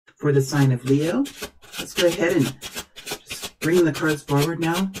for the sign of Leo. Let's go ahead and just bring the cards forward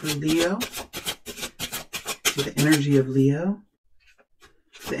now for Leo. For the energy of Leo.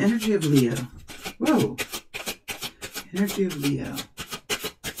 The energy of Leo. Whoa. Energy of Leo.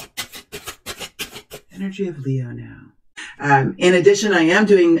 Energy of Leo now. In addition, I am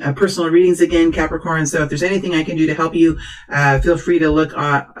doing personal readings again, Capricorn. So if there's anything I can do to help you, feel free to look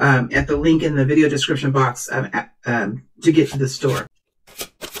at the link in the video description box to get to the store.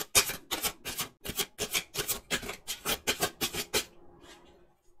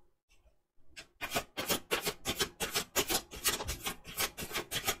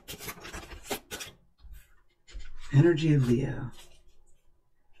 Energy of Leo.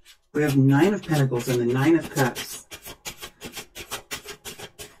 We have 9 of Pentacles and the 9 of Cups.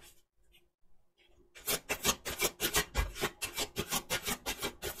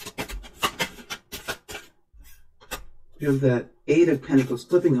 We have the 8 of Pentacles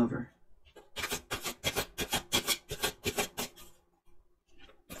flipping over.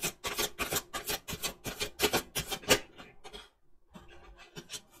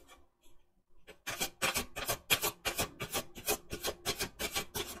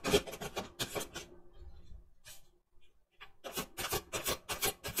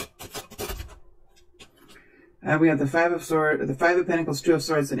 We have the 5 of Swords, the 5 of Pentacles, 2 of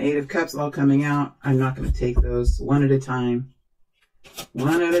Swords, and 8 of Cups all coming out. I'm not going to take those one at a time.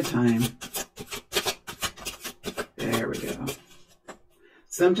 One at a time. There we go.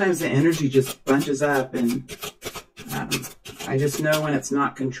 Sometimes the energy just bunches up, and I just know when it's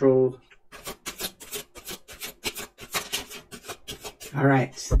not controlled. All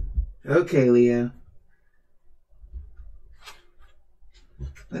right. Okay, Leo.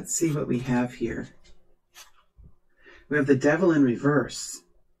 Let's see what we have here. We have the Devil in reverse.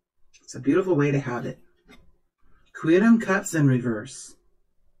 It's a beautiful way to have it. Queen of Cups in reverse.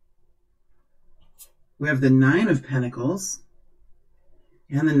 We have the 9 of Pentacles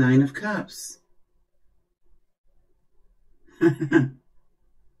and the 9 of Cups.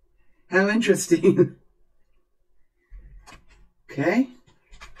 How interesting. Okay.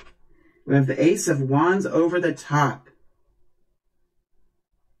 We have the Ace of Wands over the top.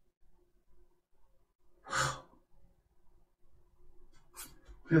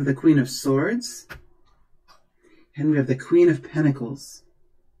 We have the Queen of Swords, and we have the Queen of Pentacles.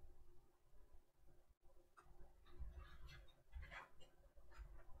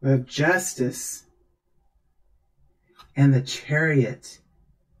 We have Justice and the Chariot.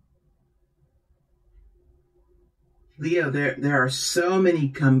 Leo, there are so many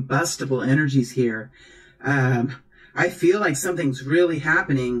combustible energies here. I feel like something's really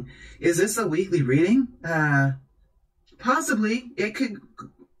happening. Is this a weekly reading? Possibly. It could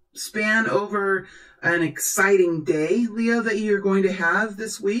span over an exciting day, Leo, that you're going to have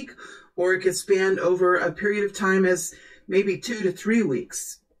this week, or it could span over a period of time as maybe 2 to 3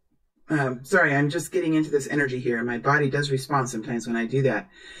 weeks. Sorry, I'm just getting into this energy here. My body does respond sometimes when I do that.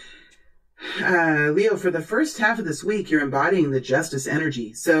 Leo, for the first half of this week, you're embodying the Justice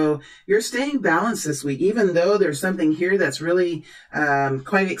energy. So you're staying balanced this week, even though there's something here that's really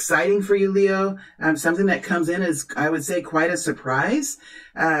quite exciting for you, Leo. Something that comes in as, I would say, quite a surprise.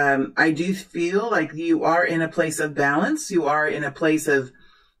 I do feel like you are in a place of balance. You are in a place of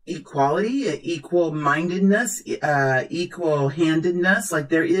equality, equal-mindedness, equal-handedness. Like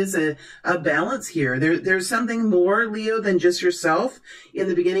there is a balance here. There's something more, Leo, than just yourself in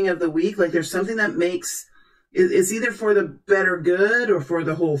the beginning of the week. Like there's something that makes, it's either for the better good or for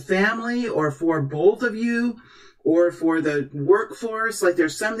the whole family or for both of you or for the workforce. Like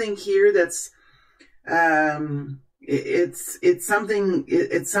there's something here that's, it's something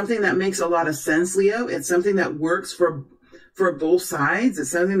that makes a lot of sense, Leo. It's something that works for both sides.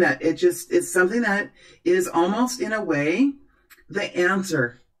 It's something that it's something that is almost in a way the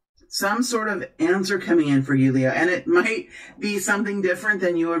answer, some sort of answer coming in for you, Leo. And it might be something different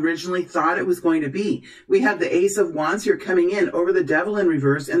than you originally thought it was going to be. We have the Ace of Wands here coming in over the Devil in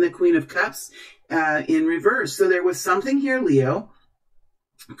reverse and the Queen of Cups in reverse. So there was something here, Leo.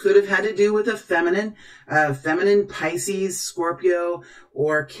 Could have had to do with a feminine Pisces, Scorpio,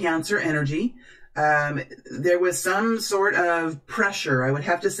 or Cancer energy. There was some sort of pressure, I would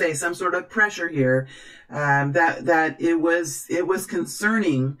have to say, some sort of pressure here, that it was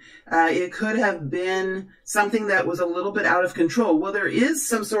concerning. It could have been something that was a little bit out of control. Well, there is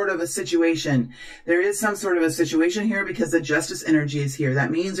some sort of a situation. There is some sort of a situation here because the Justice energy is here.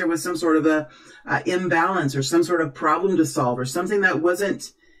 That means there was some sort of a imbalance or some sort of problem to solve or something that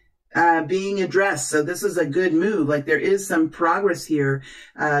wasn't being addressed. So this is a good move. Like there is some progress here,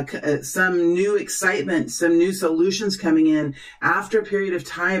 some new excitement, some new solutions coming in after a period of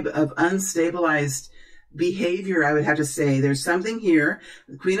time of unstabilized behavior. I would have to say there's something here.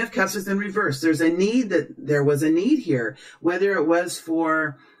 The Queen of Cups is in reverse. There was a need here, whether it was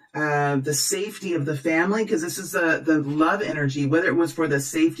for the safety of the family, because this is the love energy, whether it was for the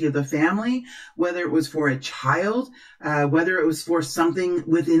safety of the family, whether it was for a child, whether it was for something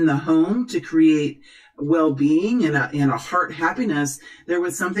within the home to create well-being and a heart happiness. There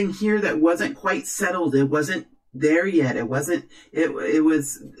was something here that wasn't quite settled. It wasn't there yet. It was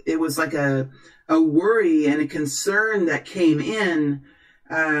like a worry and a concern that came in,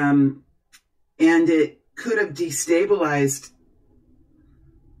 and it could have destabilized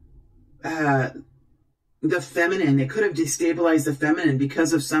the feminine. It could have destabilized the feminine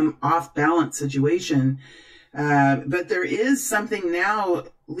because of some off-balance situation. But there is something now,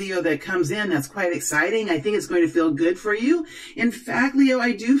 Leo, that comes in that's quite exciting. I think it's going to feel good for you. In fact, Leo,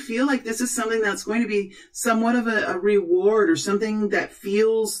 I do feel like this is something that's going to be somewhat of a reward, or something that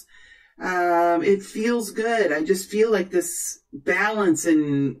feels, it feels good. I just feel like this balance,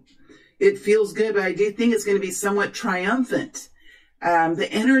 and it feels good, but I do think it's going to be somewhat triumphant. The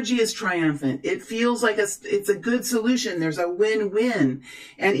energy is triumphant. It feels like it's a good solution. There's a win-win.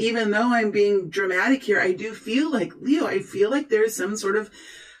 And even though I'm being dramatic here, I do feel like, Leo, I feel like there's some sort of,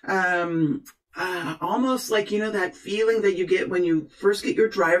 almost like, you know, that feeling that you get when you first get your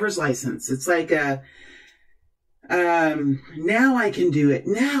driver's license. It's like, now I can do it.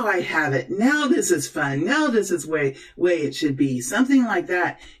 Now I have it. Now this is fun. Now this is way it should be. Something like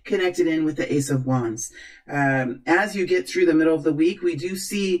that connected in with the Ace of Wands. As you get through the middle of the week, we do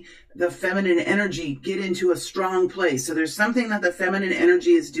see the feminine energy get into a strong place. So there's something that the feminine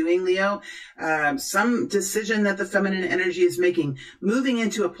energy is doing, Leo. Some decision that the feminine energy is making, moving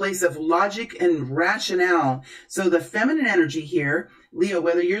into a place of logic and rationale. So the feminine energy here, Leo,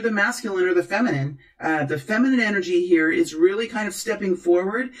 whether you're the masculine or the feminine energy here is really kind of stepping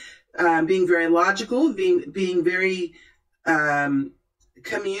forward, being very logical, being very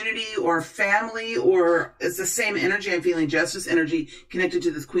community or family, or it's the same energy. I'm feeling justice energy connected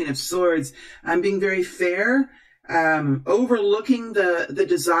to this Queen of Swords. I'm being very fair, overlooking the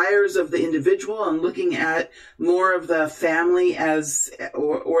desires of the individual and looking at more of the family as,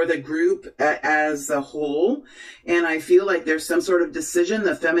 or the group as a whole. And I feel like there's some sort of decision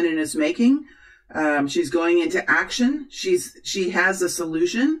the feminine is making. She's going into action. She has a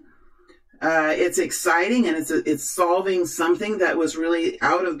solution. It's exciting, and it's solving something that was really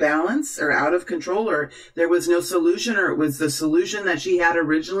out of balance or out of control, or there was no solution, or it was the solution that she had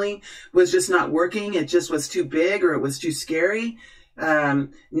originally was just not working. It just was too big, or it was too scary.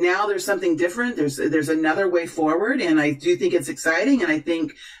 Now there's something different. There's another way forward, and I do think it's exciting. And I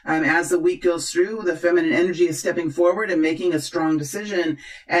think as the week goes through, the feminine energy is stepping forward and making a strong decision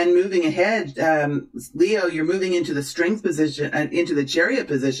and moving ahead. Leo, you're moving into the strength position, into the chariot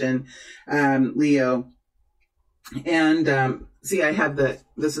position, Leo. And see, I have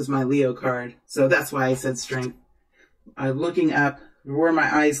this is my Leo card, so that's why I said strength. I'm looking up where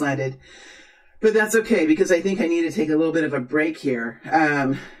my eyes landed. But that's okay, because I think I need to take a little bit of a break here.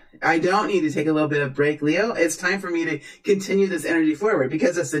 I don't need to take a little bit of break, Leo. It's time for me to continue this energy forward,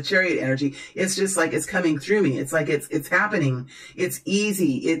 because it's the chariot energy. It's just like it's coming through me. It's like it's happening. It's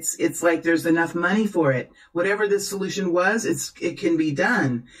easy. It's like there's enough money for it. Whatever this solution was, it can be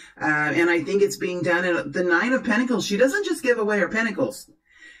done. And I think it's being done. And the Nine of Pentacles, she doesn't just give away her pentacles.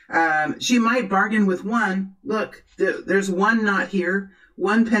 She might bargain with one. Look, there's one not here.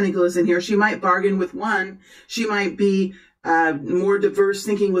 One pentacle is in here. She might bargain with one. She might be more diverse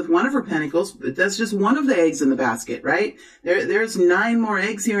thinking with one of her pentacles, but that's just one of the eggs in the basket, right? There's 9 more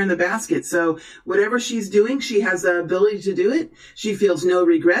eggs here in the basket. So whatever she's doing, she has the ability to do it. She feels no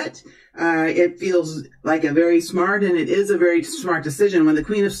regret. It feels like a very smart, and it is a very smart decision. When the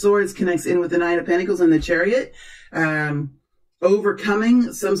Queen of Swords connects in with the Nine of Pentacles and the Chariot,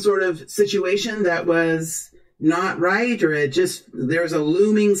 overcoming some sort of situation that was not right, or there's a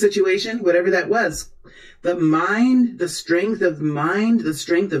looming situation, whatever that was. The mind, the strength of mind, the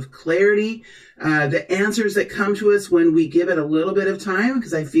strength of clarity, the answers that come to us when we give it a little bit of time,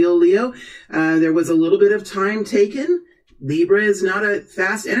 because I feel, Leo, there was a little bit of time taken. Libra is not a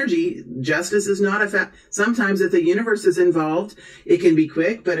fast energy. Justice is not a fast. Sometimes if the universe is involved, it can be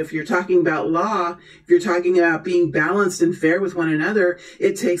quick. But if you're talking about law, if you're talking about being balanced and fair with one another,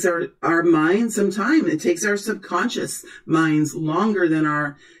 it takes our mind some time. It takes our subconscious minds longer than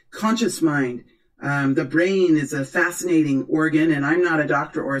our conscious mind. The brain is a fascinating organ, and I'm not a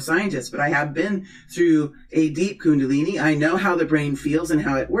doctor or a scientist, but I have been through a deep Kundalini. I know how the brain feels and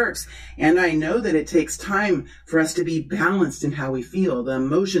how it works, and I know that it takes time for us to be balanced in how we feel. The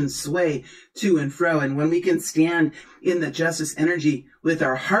emotions sway to and fro, and when we can stand in the justice energy with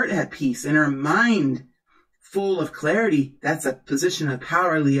our heart at peace and our mind full of clarity, that's a position of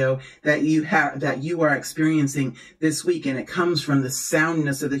power, Leo, that you are experiencing this week, and it comes from the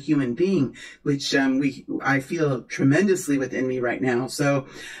soundness of the human being, which I feel tremendously within me right now. So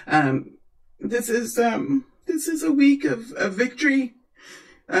this is a week of victory.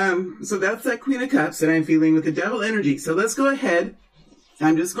 So that's that Queen of Cups that I'm feeling with the Devil energy. So let's go ahead.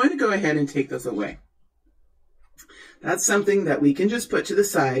 I'm just going to go ahead and take this away. That's something that we can just put to the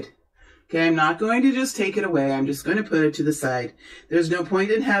side. Okay, I'm not going to just take it away. I'm just going to put it to the side. There's no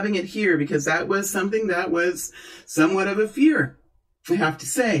point in having it here because that was something that was somewhat of a fear, I have to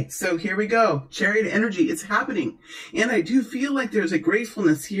say. So here we go. Chariot energy, it's happening. And I do feel like there's a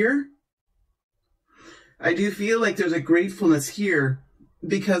gratefulness here. I do feel like there's a gratefulness here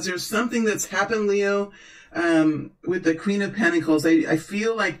because there's something that's happened, Leo, with the Queen of Pentacles. I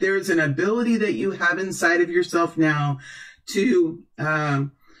feel like there's an ability that you have inside of yourself now to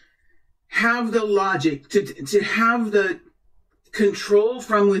have the logic, to have the control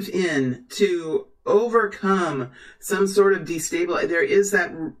from within to overcome some sort of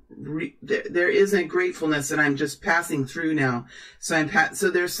destabilization. There is a gratefulness that I'm just passing through now. So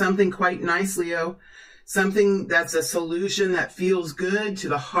there's something quite nice, Leo. Something that's a solution that feels good to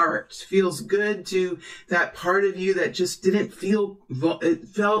the heart, feels good to that part of you that just didn't feel, it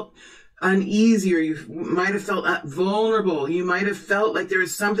felt uneasy, or you might have felt vulnerable. You might have felt like there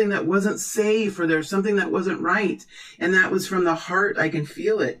was something that wasn't safe, or there's something that wasn't right. And that was from the heart. I can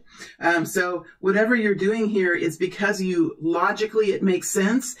feel it. So whatever you're doing here is because you logically, it makes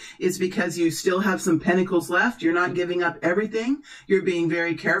sense. It's because you still have some pentacles left. You're not giving up everything. You're being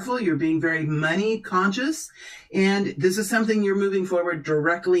very careful. You're being very money conscious. And this is something you're moving forward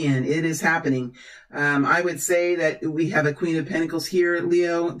directly in. It is happening. I would say that we have a Queen of Pentacles here,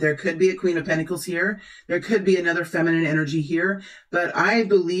 Leo. There could be a Queen of Pentacles here. There could be another feminine energy here. But I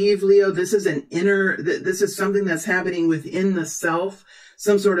believe, Leo, this is this is something that's happening within the self,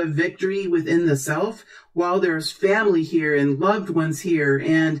 some sort of victory within the self, while there's family here and loved ones here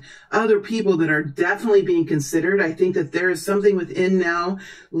and other people that are definitely being considered. I think that there is something within now,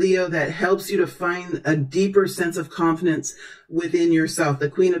 Leo, that helps you to find a deeper sense of confidence within yourself. The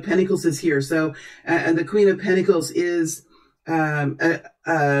Queen of Pentacles is here. So the Queen of Pentacles is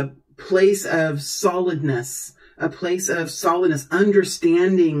a place of solidness,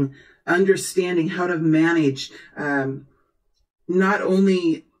 understanding how to manage not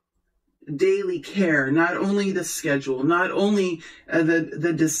only daily care, not only the schedule, not only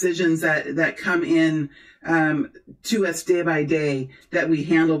the decisions that come in to us day by day that we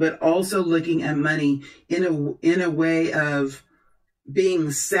handle, but also looking at money in a way of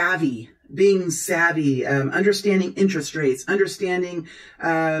being savvy, understanding interest rates, understanding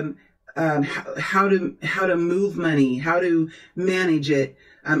how to move money, how to manage it.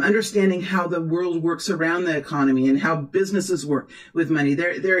 Understanding how the world works around the economy and how businesses work with money.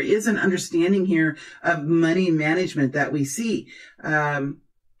 There is an understanding here of money management that we see. I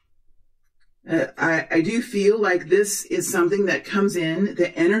do feel like this is something that comes in,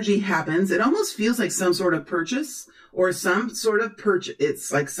 the energy happens. It almost feels like some sort of purchase or some sort of purchase.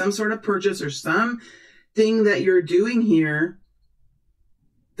 It's like some sort of purchase or something that you're doing here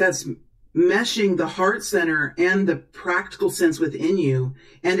that's meshing the heart center and the practical sense within you,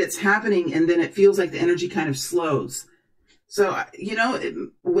 and it's happening, and then it feels like the energy kind of slows. So, you know,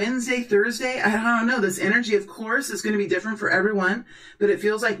 Wednesday, Thursday, I don't know, this energy, of course, is going to be different for everyone, but it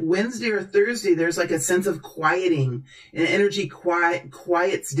feels like Wednesday or Thursday, there's like a sense of quieting, and energy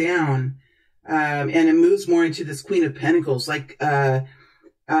quiets down, and it moves more into this Queen of Pentacles, like a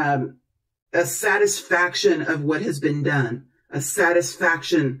satisfaction of what has been done. A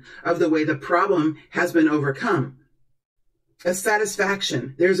satisfaction of the way the problem has been overcome. A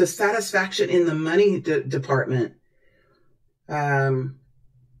satisfaction. There's a satisfaction in the money department. The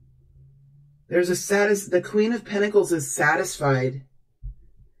Queen of Pentacles is satisfied.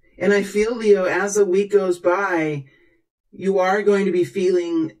 And I feel, Leo, as the week goes by, you are going to be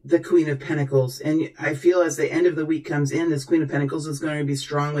feeling the Queen of Pentacles. And I feel as the end of the week comes in, this Queen of Pentacles is going to be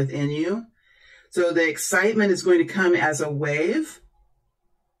strong within you. So the excitement is going to come as a wave.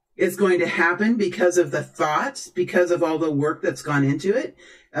 It's going to happen because of the thoughts, because of all the work that's gone into it.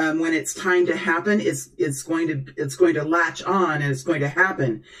 When it's time to happen, it's going to latch on, and it's going to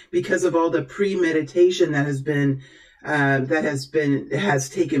happen because of all the premeditation that has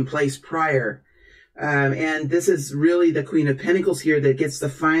taken place prior. And this is really the Queen of Pentacles here that gets the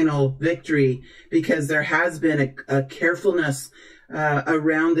final victory, because there has been a carefulness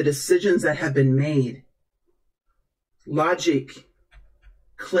around the decisions that have been made. Logic,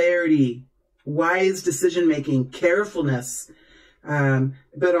 clarity, wise decision-making, carefulness,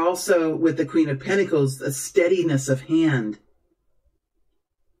 but also with the Queen of Pentacles, a steadiness of hand.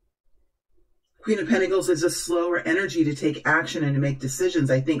 Queen of Pentacles is a slower energy to take action and to make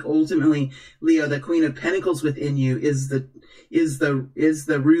decisions. I think ultimately, Leo, the Queen of Pentacles within you is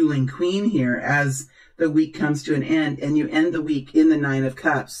the ruling queen here as the week comes to an end, and you end the week in the Nine of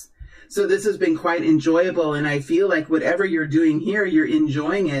Cups. So this has been quite enjoyable, and I feel like whatever you're doing here, you're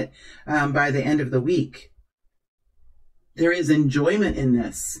enjoying it by the end of the week. There is enjoyment in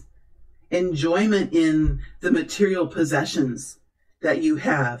this. Enjoyment in the material possessions that you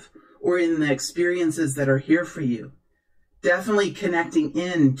have, or in the experiences that are here for you. Definitely connecting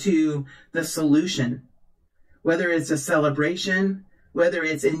into the solution, whether it's a celebration, whether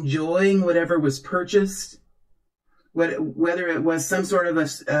it's enjoying whatever was purchased, whether it was some sort of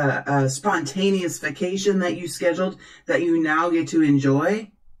a spontaneous vacation that you scheduled that you now get to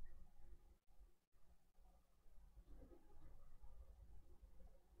enjoy.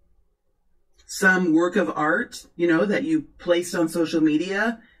 Some work of art, you know, that you placed on social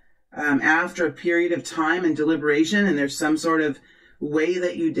media after a period of time and deliberation, and there's some sort of way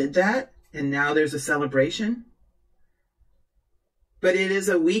that you did that, and now there's a celebration. But it is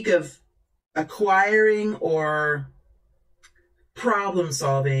a week of acquiring or problem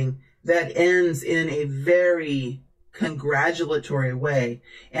solving that ends in a very congratulatory way,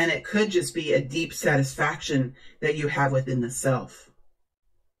 and it could just be a deep satisfaction that you have within the self.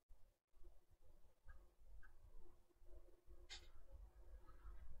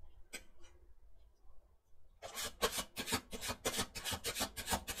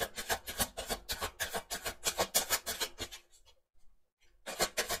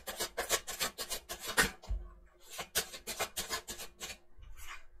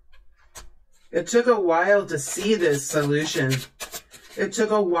 It took a while to see this solution. It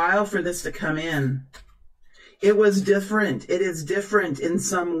took a while for this to come in. It was different. It is different in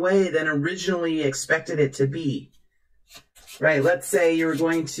some way than originally expected it to be. Right? Let's say you were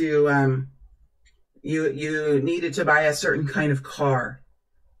going to, you needed to buy a certain kind of car.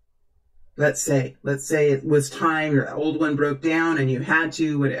 Let's say it was time, your old one broke down and you had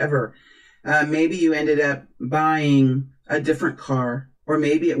to, whatever. Maybe you ended up buying a different car, or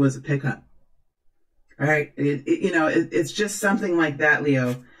maybe it was a pickup. All right, it's just something like that,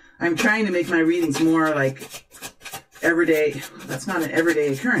 Leo. I'm trying to make my readings more like everyday. That's not an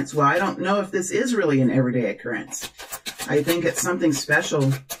everyday occurrence. Well, I don't know if this is really an everyday occurrence. I think it's something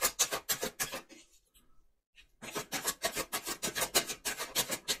special.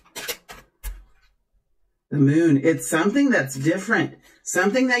 The moon, it's something that's different,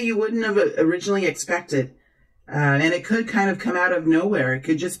 something that you wouldn't have originally expected. And it could kind of come out of nowhere. It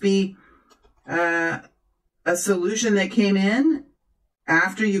could just be a solution that came in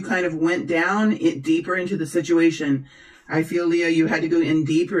after you kind of went down deeper into the situation. I feel, Leo, you had to go in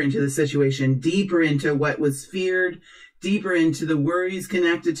deeper into the situation, deeper into what was feared, deeper into the worries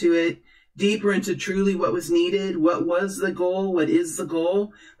connected to it, deeper into truly what was needed, what was the goal, what is the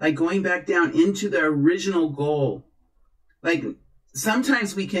goal, like going back down into the original goal. Like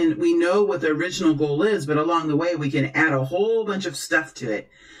sometimes we know what the original goal is, but along the way we can add a whole bunch of stuff to it.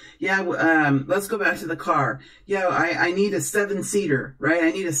 Yeah, let's go back to the car. Yeah, I need a 7-seater, right? I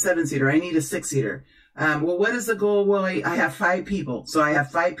need a 7-seater. I need a 6-seater. Well, what is the goal? Well, I have 5 people. So I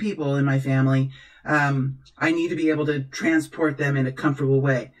have 5 people in my family. I need to be able to transport them in a comfortable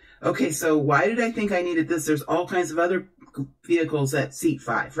way. Okay, so why did I think I needed this? There's all kinds of other vehicles that seat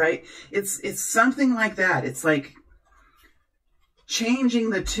 5, right? It's something like that. It's like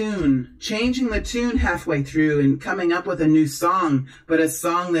changing the tune halfway through and coming up with a new song, but a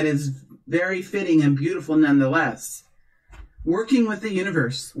song that is very fitting and beautiful nonetheless. Working with the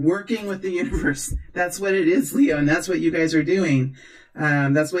universe, working with the universe. That's what it is, Leo, and that's what you guys are doing.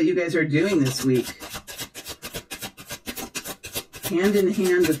 That's what you guys are doing this week. Hand in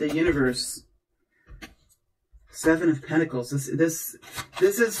hand with the universe. 7 of Pentacles. This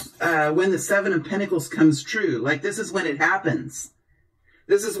is when the 7 of Pentacles comes true. Like this is when it happens.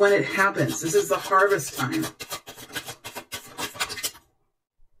 This is when it happens. This is the harvest time.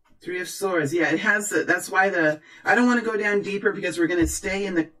 3 of Swords. Yeah, it has. That's why I don't want to go down deeper because we're going to stay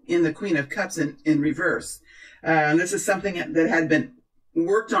in the Queen of Cups in reverse. This is something that had been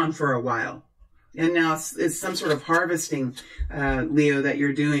worked on for a while, and now it's some sort of harvesting, Leo, that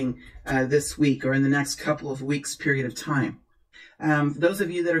you're doing this week or in the next couple of weeks period of time. Those of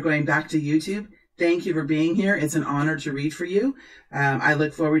you that are going back to YouTube, Thank you for being here. It's an honor to read for you. I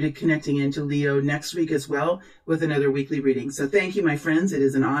look forward to connecting into Leo next week as well with another weekly reading. So thank you, my friends. It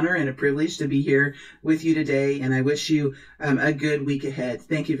is an honor and a privilege to be here with you today, and I wish you a good week ahead.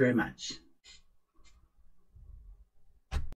 Thank you very much.